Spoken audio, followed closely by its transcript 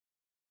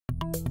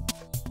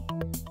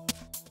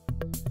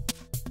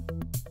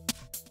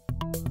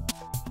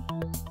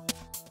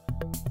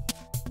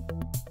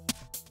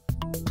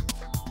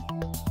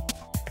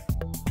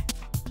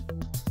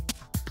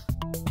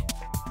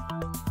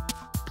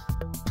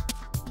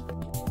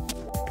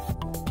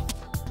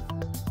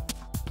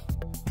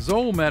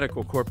Zoll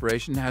Medical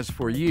Corporation has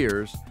for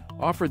years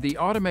offered the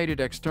automated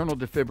external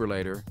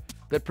defibrillator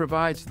that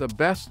provides the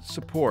best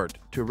support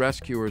to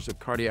rescuers of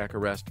cardiac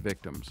arrest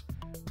victims,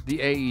 the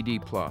Aed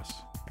Plus.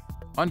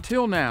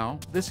 Until now,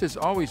 this has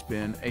always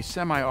been a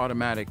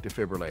semi-automatic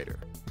defibrillator,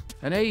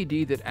 an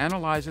AED that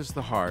analyzes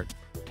the heart,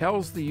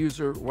 tells the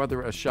user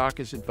whether a shock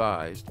is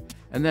advised,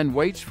 and then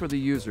waits for the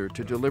user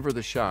to deliver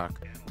the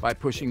shock by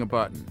pushing a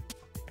button.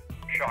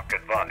 Shock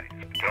advised.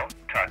 Don't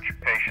touch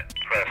patient.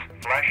 Press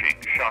flashing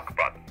shock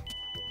button.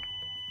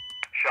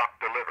 Shock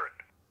delivered.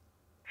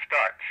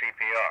 Start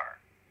CPR.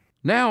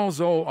 Now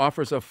Zoll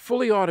offers a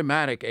fully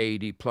automatic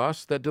Aed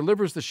Plus that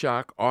delivers the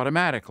shock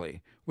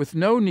automatically, with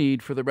no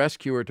need for the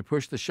rescuer to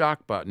push the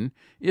shock button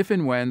if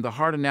and when the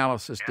heart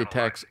analysis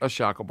detects a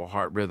shockable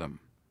heart rhythm.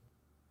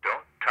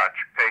 Don't touch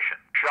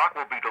patient. Shock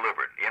will be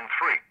delivered in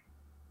 3,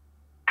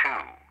 2,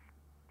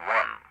 1.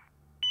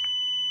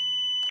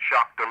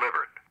 Shock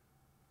delivered.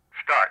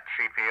 Start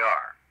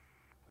CPR.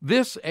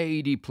 This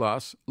Aed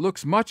Plus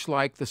looks much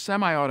like the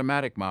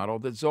semi-automatic model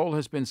that Zoll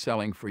has been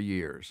selling for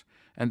years,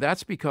 and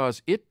that's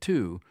because it,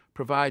 too,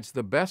 provides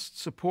the best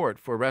support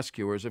for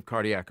rescuers of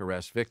cardiac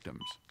arrest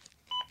victims.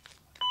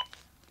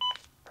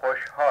 Push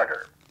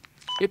harder.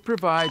 It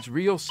provides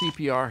real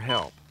CPR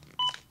help.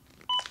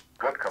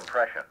 Good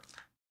compression.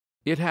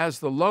 It has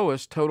the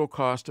lowest total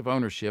cost of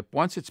ownership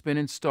once it's been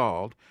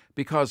installed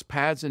because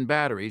pads and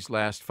batteries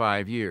last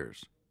 5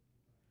 years.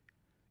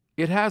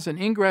 It has an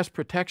ingress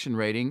protection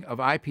rating of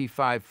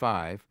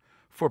IP55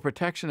 for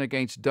protection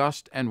against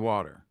dust and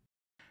water.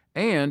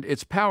 And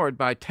it's powered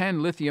by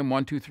 10 lithium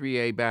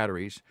 123A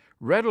batteries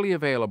readily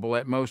available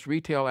at most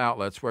retail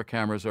outlets where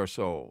cameras are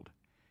sold.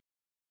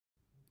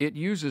 It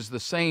uses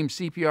the same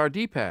CPR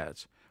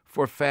D-pads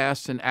for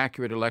fast and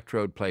accurate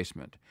electrode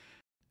placement.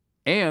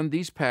 And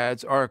these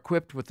pads are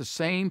equipped with the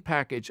same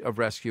package of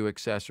rescue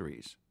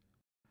accessories.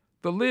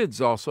 The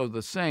lid's also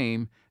the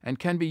same and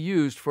can be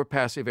used for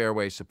passive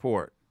airway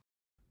support.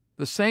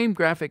 The same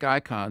graphic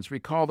icons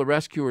recall the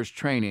rescuer's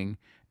training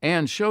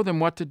and show them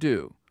what to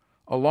do,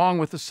 along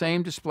with the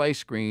same display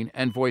screen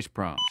and voice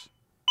prompts.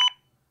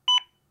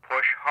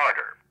 Push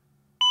harder.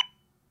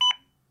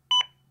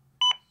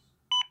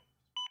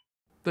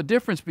 The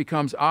difference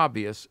becomes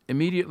obvious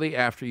immediately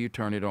after you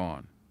turn it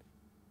on.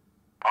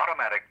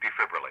 Automatic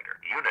defibrillator.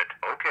 Unit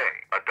OK.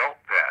 Adult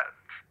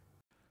pads.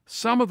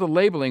 Some of the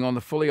labeling on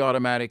the fully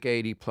automatic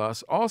Aed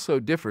Plus also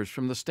differs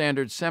from the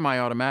standard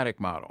semi-automatic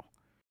model.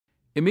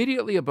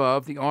 Immediately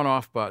above the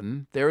on-off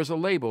button, there is a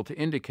label to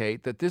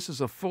indicate that this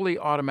is a fully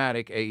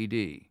automatic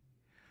AED.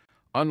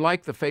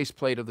 Unlike the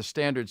faceplate of the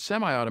standard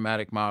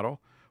semi-automatic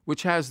model,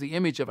 which has the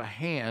image of a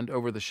hand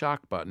over the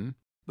shock button,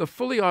 the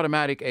fully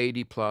automatic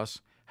Aed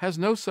Plus has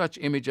no such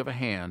image of a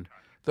hand,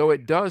 though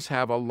it does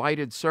have a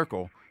lighted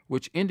circle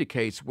which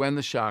indicates when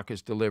the shock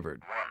is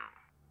delivered. 1.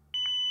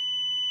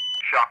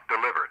 Shock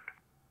delivered.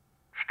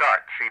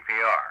 Start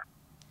CPR.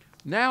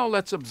 Now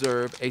let's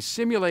observe a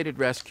simulated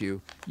rescue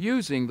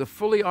using the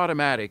fully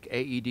automatic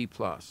Aed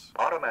Plus.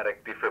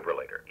 Automatic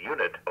defibrillator.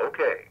 Unit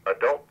OK.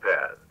 Adult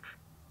pads.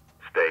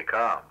 Stay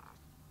calm.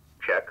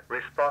 Check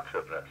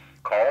responsiveness.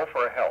 Call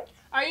for help.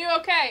 Are you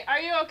okay? Are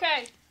you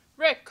okay?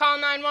 Rick, call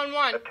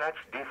 911. Attach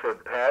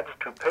defib pads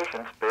to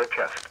patient's bare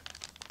chest.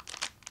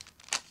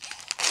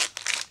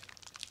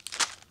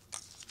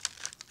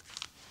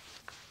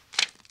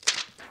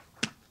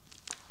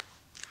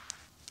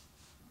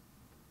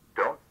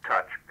 Don't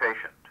touch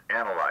patient.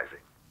 Analyzing.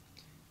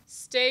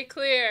 Stay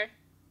clear.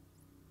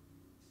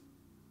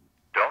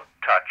 Don't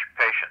touch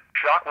patient.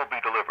 Shock will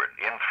be delivered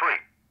in 3,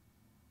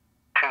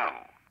 2,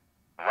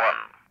 1.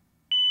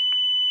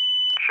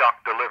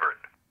 Shock delivered.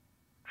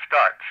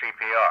 Start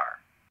CPR.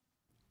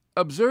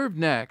 Observe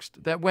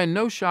next that when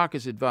no shock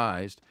is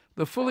advised,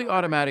 the fully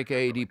automatic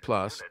Aed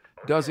Plus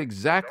does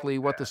exactly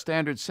what the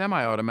standard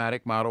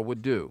semi-automatic model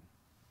would do.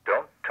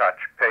 Don't touch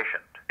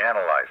patient.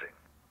 Analyzing.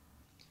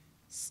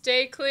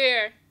 Stay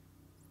clear.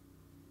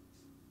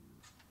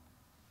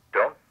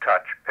 Don't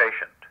touch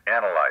patient.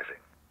 Analyzing.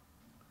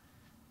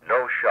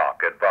 No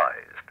shock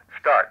advised.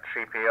 Start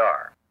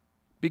CPR.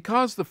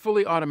 Because the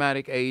fully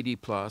automatic Aed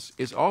Plus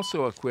is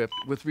also equipped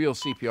with real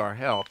CPR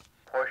help,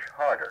 Push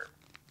harder.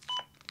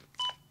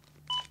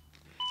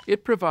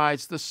 it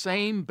provides the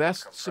same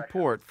best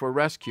support for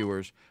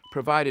rescuers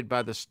provided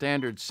by the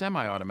standard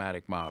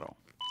semi-automatic model.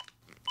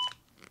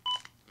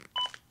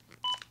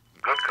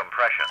 Good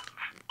compressions.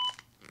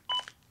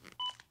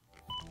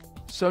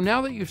 So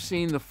now that you've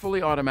seen the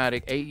fully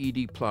automatic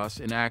Aed Plus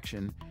in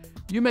action,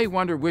 you may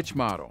wonder which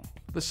model,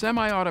 the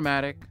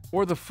semi-automatic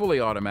or the fully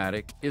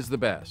automatic, is the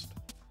best.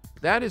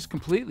 That is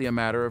completely a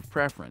matter of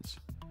preference.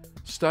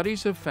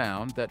 Studies have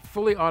found that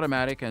fully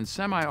automatic and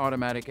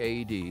semi-automatic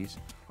AEDs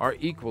are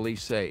equally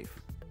safe.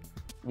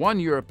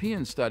 One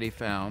European study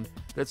found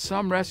that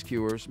some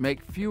rescuers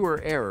make fewer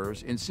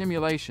errors in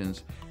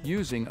simulations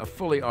using a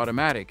fully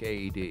automatic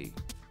AED.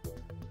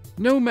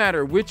 No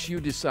matter which you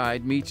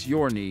decide meets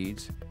your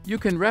needs, you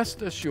can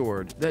rest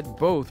assured that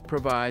both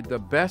provide the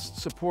best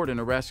support in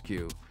a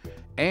rescue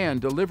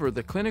and deliver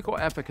the clinical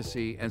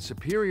efficacy and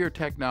superior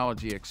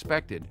technology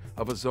expected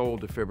of a Zoll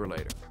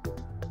defibrillator.